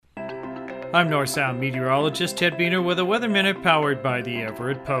I'm North Sound meteorologist Ted Beener with a Weather Minute powered by the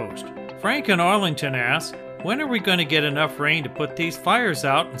Everett Post. Frank in Arlington asks, when are we going to get enough rain to put these fires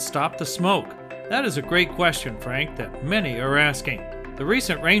out and stop the smoke? That is a great question, Frank, that many are asking. The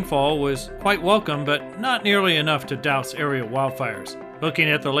recent rainfall was quite welcome, but not nearly enough to douse area wildfires. Looking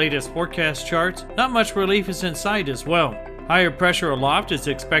at the latest forecast charts, not much relief is in sight as well. Higher pressure aloft is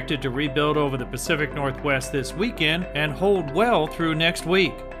expected to rebuild over the Pacific Northwest this weekend and hold well through next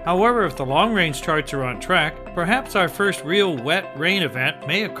week. However, if the long-range charts are on track, perhaps our first real wet rain event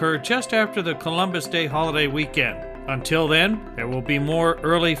may occur just after the Columbus Day holiday weekend. Until then, there will be more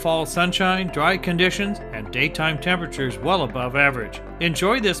early fall sunshine, dry conditions, and daytime temperatures well above average.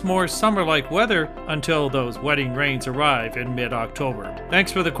 Enjoy this more summer-like weather until those wetting rains arrive in mid-October.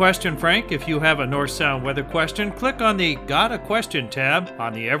 Thanks for the question, Frank. If you have a North Sound weather question, click on the Got a Question tab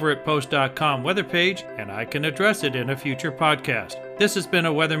on the EverettPost.com weather page, and I can address it in a future podcast. This has been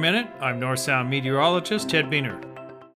a Weather Minute. I'm North Sound meteorologist Ted Beener.